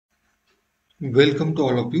Welcome to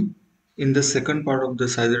all of you. In the second part of the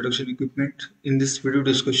size reduction equipment, in this video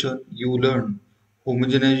discussion, you learn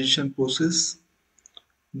homogenization process.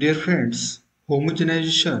 Dear friends,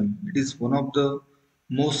 homogenization it is one of the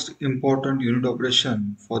most important unit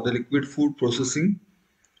operation for the liquid food processing.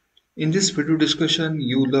 In this video discussion,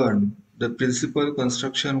 you learn the principal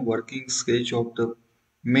construction working sketch of the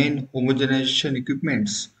main homogenization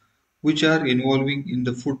equipments which are involving in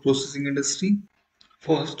the food processing industry.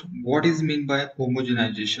 First, what is meant by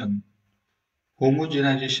homogenization?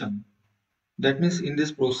 Homogenization. That means in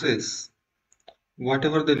this process,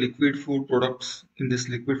 whatever the liquid food products in this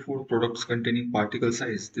liquid food products containing particle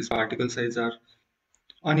size, these particle size are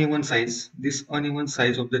uneven size. This uneven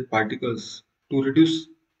size of the particles to reduce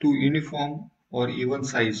to uniform or even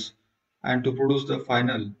size and to produce the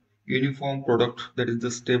final uniform product, that is the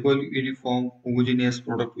stable uniform homogeneous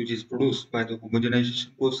product which is produced by the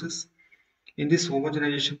homogenization process. In this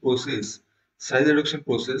homogenization process, size reduction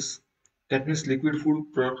process, that means liquid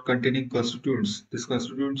food product containing constituents. These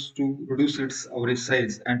constituents to reduce its average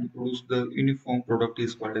size and to produce the uniform product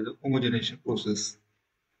is called as the homogenization process.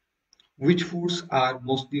 Which foods are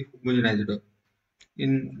mostly homogenized?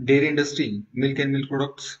 In dairy industry, milk and milk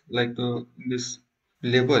products, like in this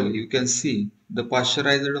label, you can see the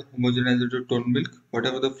pasteurized homogenized tone milk,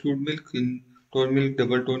 whatever the fluid milk in tone milk,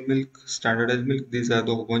 double tone milk, standardized milk, these are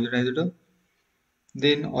the homogenized.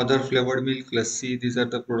 Then other flavored milk, lassi, these are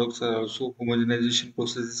the products are also homogenization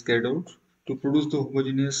process is carried out to produce the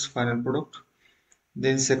homogeneous final product.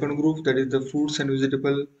 Then second group, that is the fruits and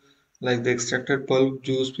vegetable like the extracted pulp,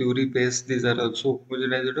 juice, puree, paste, these are also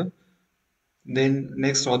homogenized. Then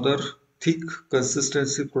next other thick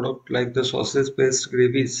consistency product like the sausage paste,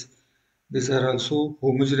 gravies, these are also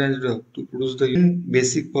homogenized to produce the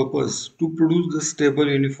basic purpose to produce the stable,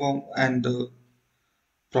 uniform and the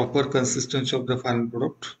proper consistency of the final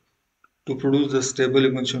product, to produce the stable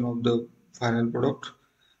emulsion of the final product,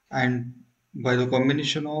 and by the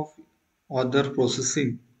combination of other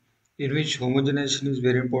processing in which homogenization is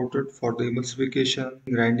very important for the emulsification,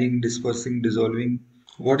 grinding, dispersing, dissolving.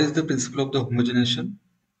 What is the principle of the homogenization?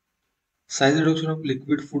 Size reduction of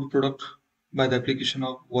liquid food product by the application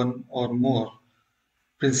of one or more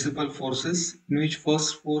principal forces, in which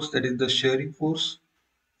first force, that is the shearing force,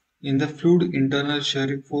 in the fluid internal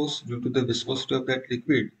shearing force due to the viscosity of that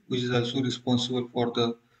liquid, which is also responsible for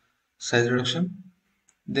the size reduction.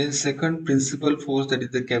 Then second principal force, that is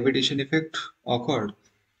the cavitation effect, occurred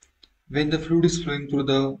when the fluid is flowing through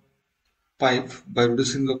the pipe by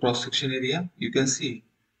reducing the cross-section area. You can see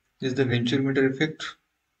this is the venturimeter effect,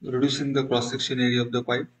 reducing the cross-section area of the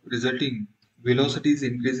pipe, resulting velocities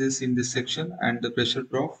increases in this section and the pressure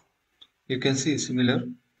drop. You can see similar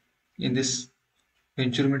in this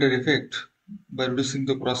venturimeter effect by reducing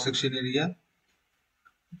the cross-section area.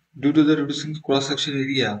 Due to the reducing cross-section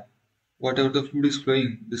area, whatever the fluid is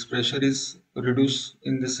flowing, this pressure is reduced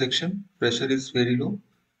in this section, pressure is very low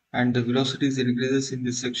and the velocity is increases in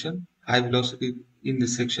this section, high velocity in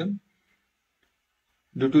this section.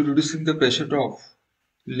 Due to reducing the pressure drop,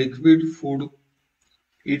 liquid food,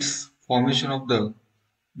 its formation of the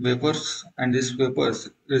vapors, and these vapors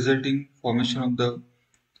resulting formation of the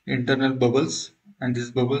internal bubbles, and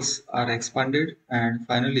these bubbles are expanded and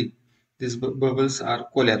finally these bubbles are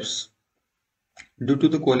collapsed. Due to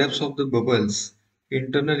the collapse of the bubbles,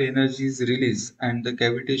 internal energy is released and the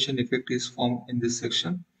cavitation effect is formed in this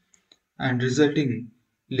section, and resulting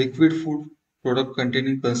liquid food product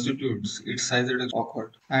containing constituents, its size reduction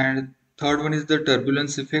occurred. And third one is the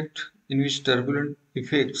turbulence effect, in which turbulent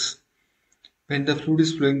effects when the fluid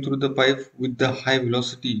is flowing through the pipe with the high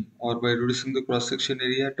velocity or by reducing the cross-section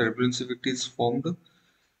area, turbulence effect is formed.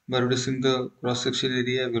 By reducing the cross-section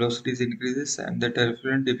area, velocities increases and the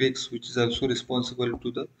turbulent effects, which is also responsible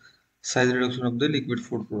to the size reduction of the liquid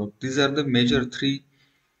food product. These are the major three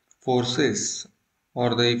forces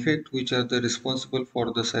or the effect which are the responsible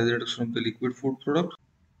for the size reduction of the liquid food product.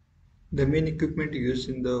 The main equipment used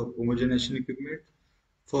in the homogenization equipment,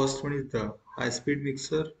 first one is the high-speed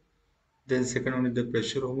mixer, then second one is the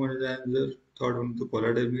pressure homogenizer, third one is the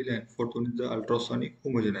colloidal mill, and fourth one is the ultrasonic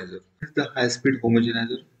homogenizer. It's the high-speed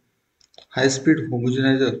homogenizer. High-speed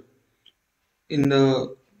homogenizer in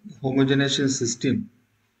the homogenization system,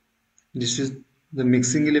 this is the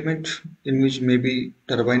mixing element in which maybe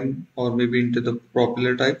turbine or maybe into the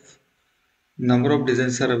propeller type. Number of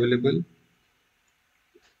designs are available.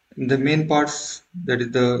 The main parts, that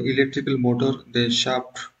is the electrical motor, then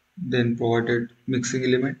shaft, then provided mixing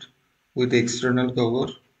element with the external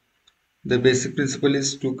cover. The basic principle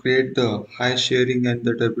is to create the high shearing and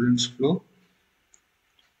the turbulence flow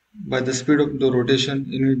by the speed of the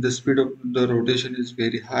rotation, in which the speed of the rotation is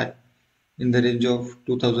very high. in the range of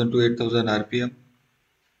 2000 to 8000 rpm,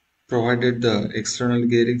 provided the external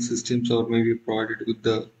gearing systems or maybe provided with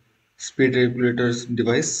the speed regulators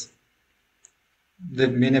device. The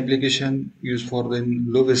main application used for the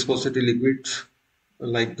low viscosity liquids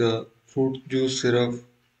like the fruit juice, syrup,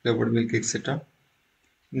 flavored milk, etc.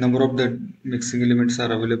 Number of the mixing elements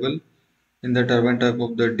are available in the turbine type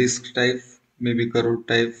of the disc type, maybe curved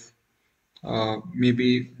type,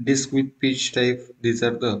 maybe disc with pitch type. These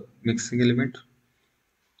are the mixing element.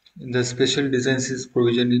 The special designs is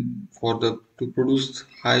provision for the to produce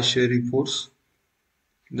high shearing force.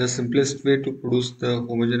 The simplest way to produce the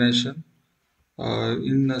homogenization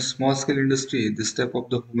in a small scale industry, this type of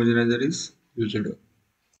the homogenizer is used.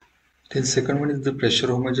 Then second one is the pressure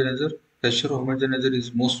homogenizer. Pressure homogenizer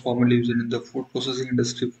is most commonly used in the food processing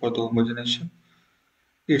industry for the homogenization.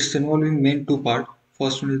 It's involving main two part.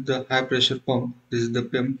 First one is the high pressure pump. This is the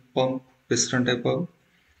pump piston type of,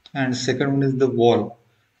 and second one is the valve.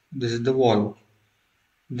 This is the valve.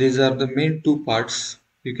 These are the main two parts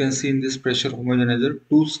you can see in this pressure homogenizer,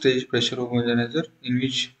 two-stage pressure homogenizer, in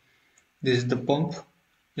which this is the pump,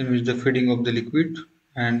 in which the feeding of the liquid,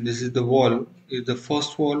 and this is the valve, is the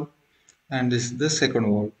first valve, and this is the second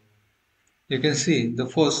valve. You can see the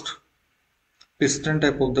first piston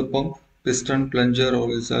type of the pump, piston plunger,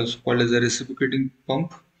 or is also called as a reciprocating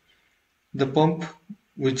pump. The pump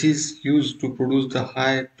which is used to produce the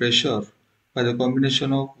high pressure by the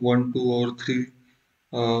combination of 1, 2 or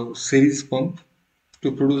 3 series pump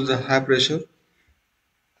to produce the high pressure.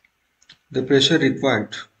 The pressure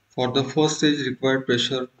required for the first stage required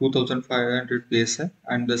pressure 2500 psi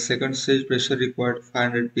and the second stage pressure required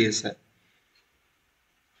 500 psi.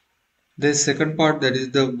 The second part, that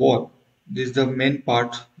is the wall. This is the main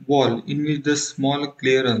part, wall, in which the small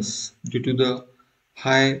clearance due to the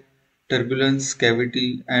high turbulence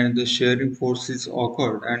cavity and the shearing force is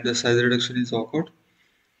occurred and the size reduction is occurred.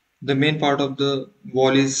 The main part of the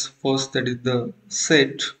wall is first, that is the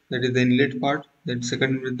set, that is the inlet part, then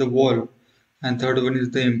second is the wall, and third one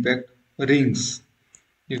is the impact rings.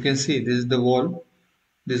 You can see this is the wall.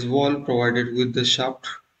 This wall provided with the shaft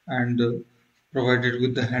and provided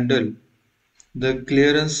with the handle. The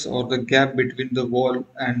clearance or the gap between the wall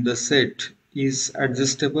and the set is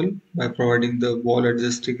adjustable by providing the wall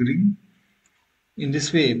adjusting ring. In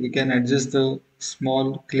this way, we can adjust the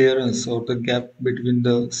small clearance or the gap between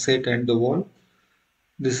the set and the wall.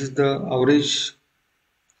 This is the average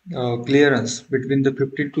clearance between the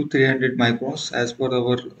 15 to 300 microns. As per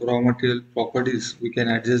our raw material properties, we can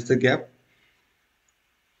adjust the gap.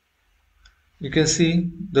 You can see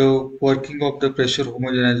the working of the pressure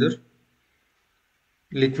homogenizer.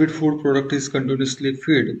 Liquid food product is continuously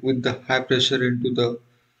fed with the high pressure into the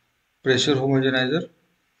pressure homogenizer.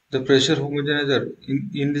 The pressure homogenizer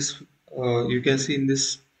in this you can see in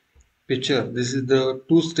this picture, this is the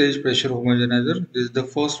two-stage pressure homogenizer. This is the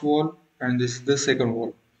first wall and this is the second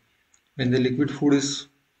wall. When the liquid food is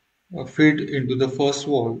fed into the first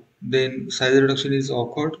wall, then size reduction is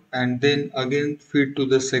occurred and then again feed to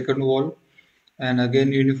the second wall, and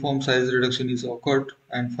again uniform size reduction is occurred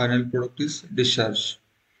and final product is discharged.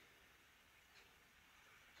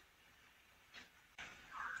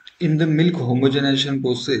 In the milk homogenization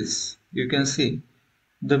process, you can see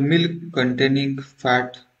the milk containing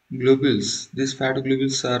fat globules. These fat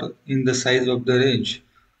globules are in the size of the range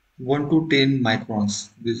 1 to 10 microns.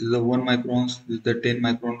 This is the 1 microns, this is the 10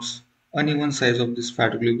 microns, uneven size of these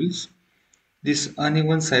fat globules. This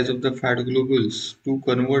uneven size of the fat globules to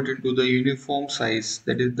convert into the uniform size,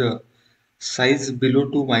 that is the size below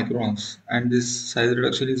 2 microns, and this size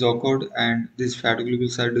reduction is occurred and these fat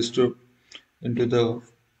globules are disturbed into the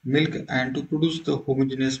milk and to produce the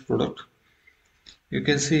homogeneous product. You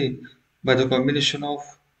can see by the combination of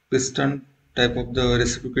piston type of the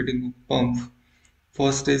reciprocating pump,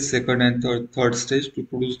 first stage, second and third stage, to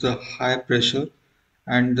produce the high pressure,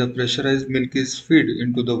 and the pressurized milk is fed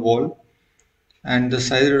into the wall and the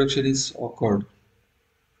size reduction is occurred.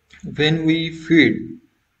 When we feed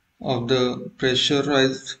of the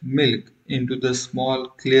pressurized milk into the small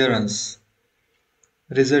clearance,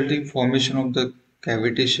 resulting formation of the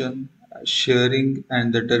cavitation, shearing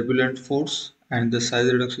and the turbulent force and the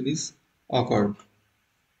size reduction is occurred.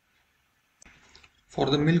 For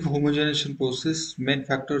the milk homogenization process, main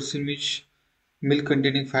factors in which milk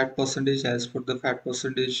containing fat percentage, as per the fat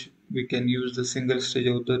percentage, we can use the single stage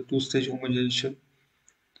or the two-stage homogenization.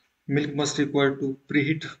 Milk must require to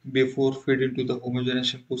preheat before feed into the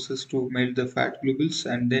homogenization process to melt the fat globules,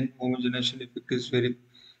 and then homogenization effect is very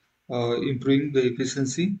improving the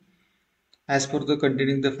efficiency. As per the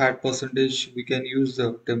containing the fat percentage, we can use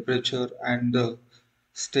the temperature and the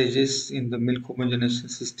stages in the milk homogenization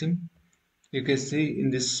system. You can see in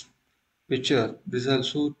this picture, this is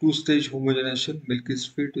also two-stage homogenization. Milk is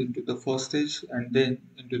fed into the first stage and then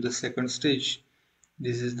into the second stage.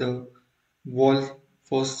 This is the wall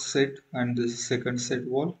first set and the second set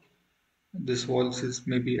wall. This walls is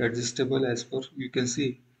maybe adjustable as per you can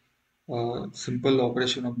see simple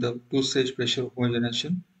operation of the two-stage pressure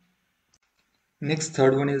homogenization. Next,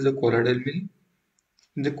 third one is the colloidal mill.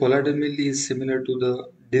 The colloidal mill is similar to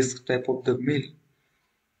the disc type of the mill.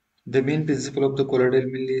 The main principle of the colloidal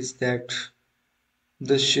mill is that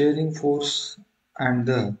the shearing force and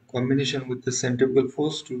the combination with the centrifugal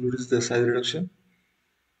force to reduce the size reduction.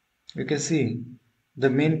 You can see the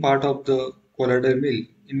main part of the colloidal mill,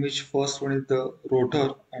 in which first one is the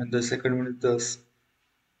rotor and the second one is the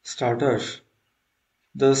starter.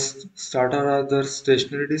 The starter are the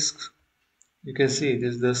stationary discs. You can see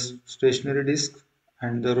this is the stationary disc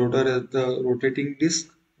and the rotor is the rotating disc.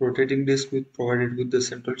 Rotating disc with provided with the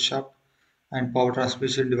central shaft and power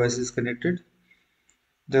transmission device is connected.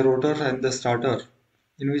 The rotor and the starter,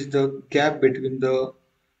 in which the gap between the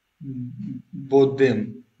both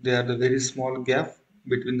them, they are the very small gap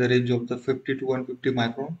between the range of the 50 to 150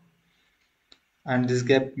 micron, and this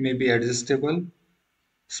gap may be adjustable.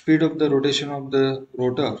 Speed of the rotation of the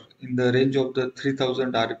rotor in the range of the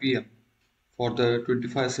 3000 rpm for the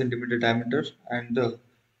 25 centimeter diameter and the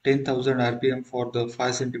 10,000 rpm for the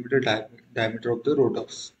 5 centimeter diameter of the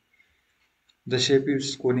rotors. The shape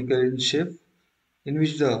is conical in shape, in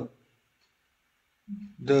which the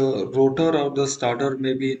rotor or the starter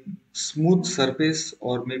may be smooth surface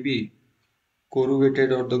or maybe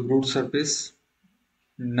corrugated or the grooved surface.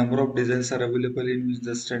 Number of designs are available in which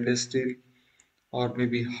the stainless steel or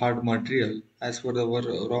maybe hard material as per our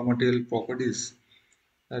raw material properties.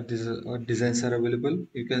 Designs are available.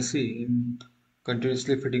 You can see in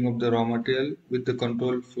continuously fitting of the raw material with the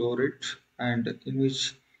control flow rate, and in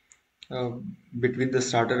which uh, between the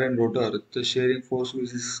starter and rotor the shearing force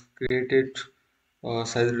which is created,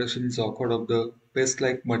 size reduction is occurred of the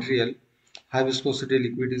paste-like material. High viscosity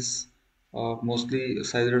liquid is mostly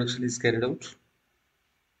size reduction is carried out.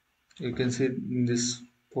 You can see in this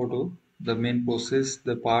photo the main process,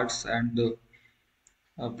 the parts, and the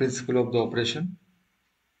principle of the operation.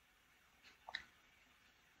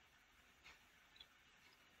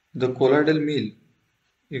 The colloidal mill,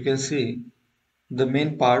 you can see the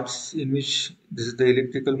main parts in which this is the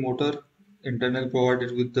electrical motor, internal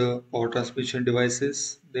provided with the power transmission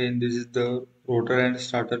devices. Then this is the rotor and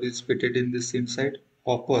starter is fitted in this inside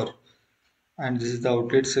hopper, and this is the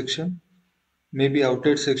outlet section. Maybe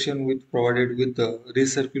outlet section with provided with the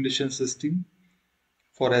recirculation system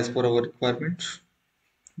for as per our requirement.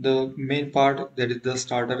 The main part, that is the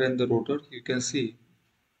starter and the rotor, you can see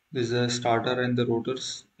this is a starter and the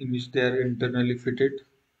rotors in which they are internally fitted,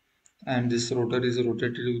 and this rotor is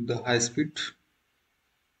rotated with the high speed.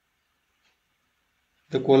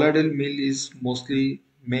 The colloidal mill is mostly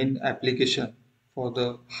main application for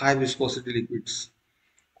the high viscosity liquids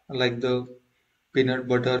like the peanut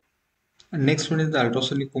butter. And next one is the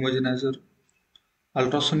ultrasonic homogenizer.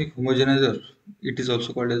 Ultrasonic homogenizer, it is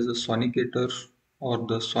also called as the sonicator or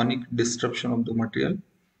the sonic disruption of the material.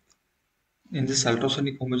 In this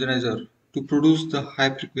ultrasonic homogenizer, to produce the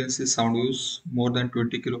high frequency sound waves, more than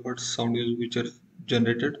 20 kilohertz sound waves which are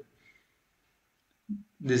generated.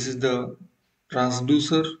 This is the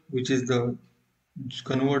transducer, which is the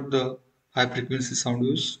convert the high frequency sound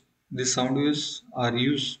waves. These sound waves are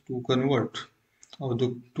used to convert or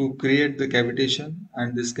to create the cavitation,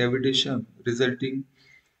 and this cavitation resulting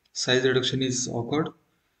size reduction is occurred.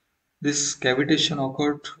 This cavitation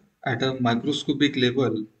occurred at a microscopic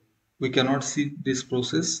level. We cannot see this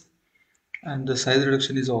process, and the size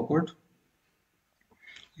reduction is occurred.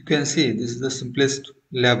 You can see this is the simplest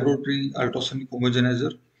laboratory ultrasonic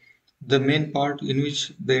homogenizer. The main part in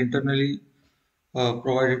which the internally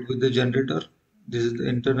provided with the generator. This is the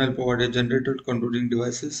internal provided generator controlling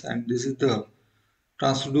devices, and this is the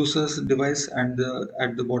transducers device, and the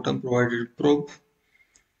at the bottom provided probe.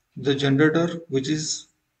 The generator, which is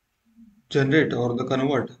generate or the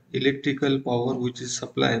convert electrical power which is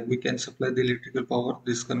supply, we can supply the electrical power,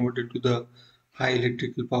 this converted to the high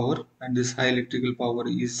electrical power, and this high electrical power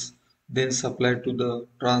is then supplied to the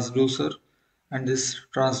transducer, and this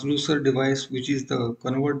transducer device which is the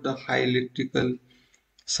convert the high electrical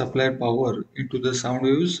supply power into the sound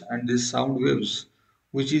waves, and these sound waves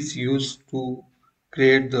which is used to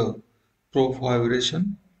create the probe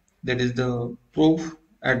vibration. That is the probe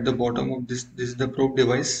at the bottom of this is the probe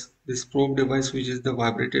device. This probe device which is the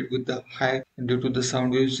vibrated with the high due to the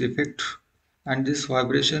sound waves effect, and this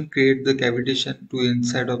vibration create the cavitation to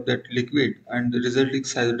inside of that liquid, and the resulting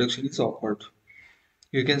size reduction is occurred.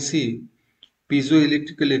 You can see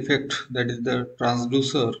piezoelectrical effect, that is the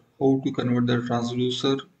transducer, how to convert the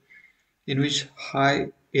transducer, in which high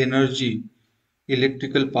energy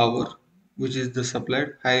electrical power, which is the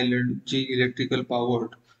supplied high energy electrical power,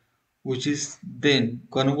 which is then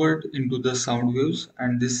converted into the sound waves,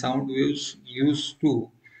 and these sound waves used to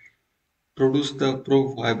produce the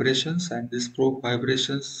probe vibrations, and these probe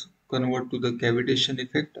vibrations convert to the cavitation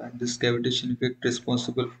effect, and this cavitation effect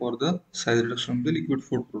responsible for the size reduction of the liquid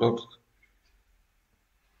food products.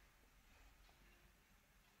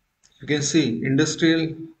 You can see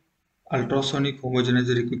industrial ultrasonic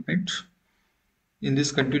homogenizer equipment. In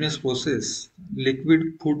this continuous process, liquid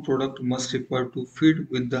food product must require to feed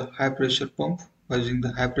with the high pressure pump. By using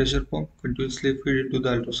the high pressure pump, continuously feed into the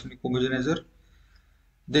ultrasonic homogenizer.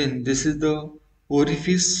 Then this is the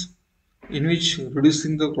orifice in which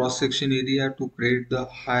reducing the cross section area to create the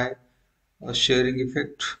high shearing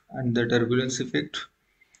effect and the turbulence effect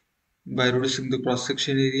by reducing the cross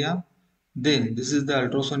section area. Then this is the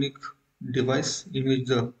ultrasonic device in which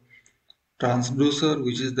the transducer,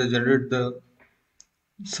 which is the generate the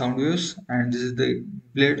sound waves, and this is the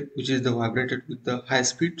blade which is the vibrated with the high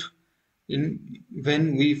speed. In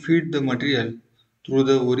when we feed the material through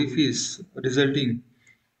the orifice, resulting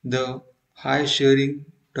the high shearing,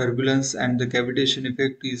 turbulence, and the cavitation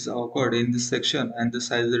effect is occurred in this section, and the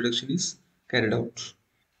size reduction is carried out.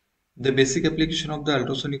 The basic application of the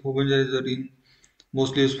ultrasonic homogenizer in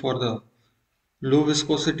mostly is for the low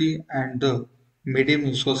viscosity and the medium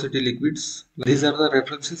viscosity liquids. These are the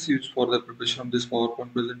references used for the preparation of this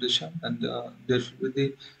PowerPoint presentation, and there should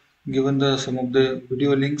be given the some of the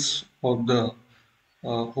video links of the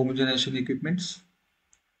homogenization equipments.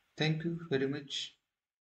 Thank you very much.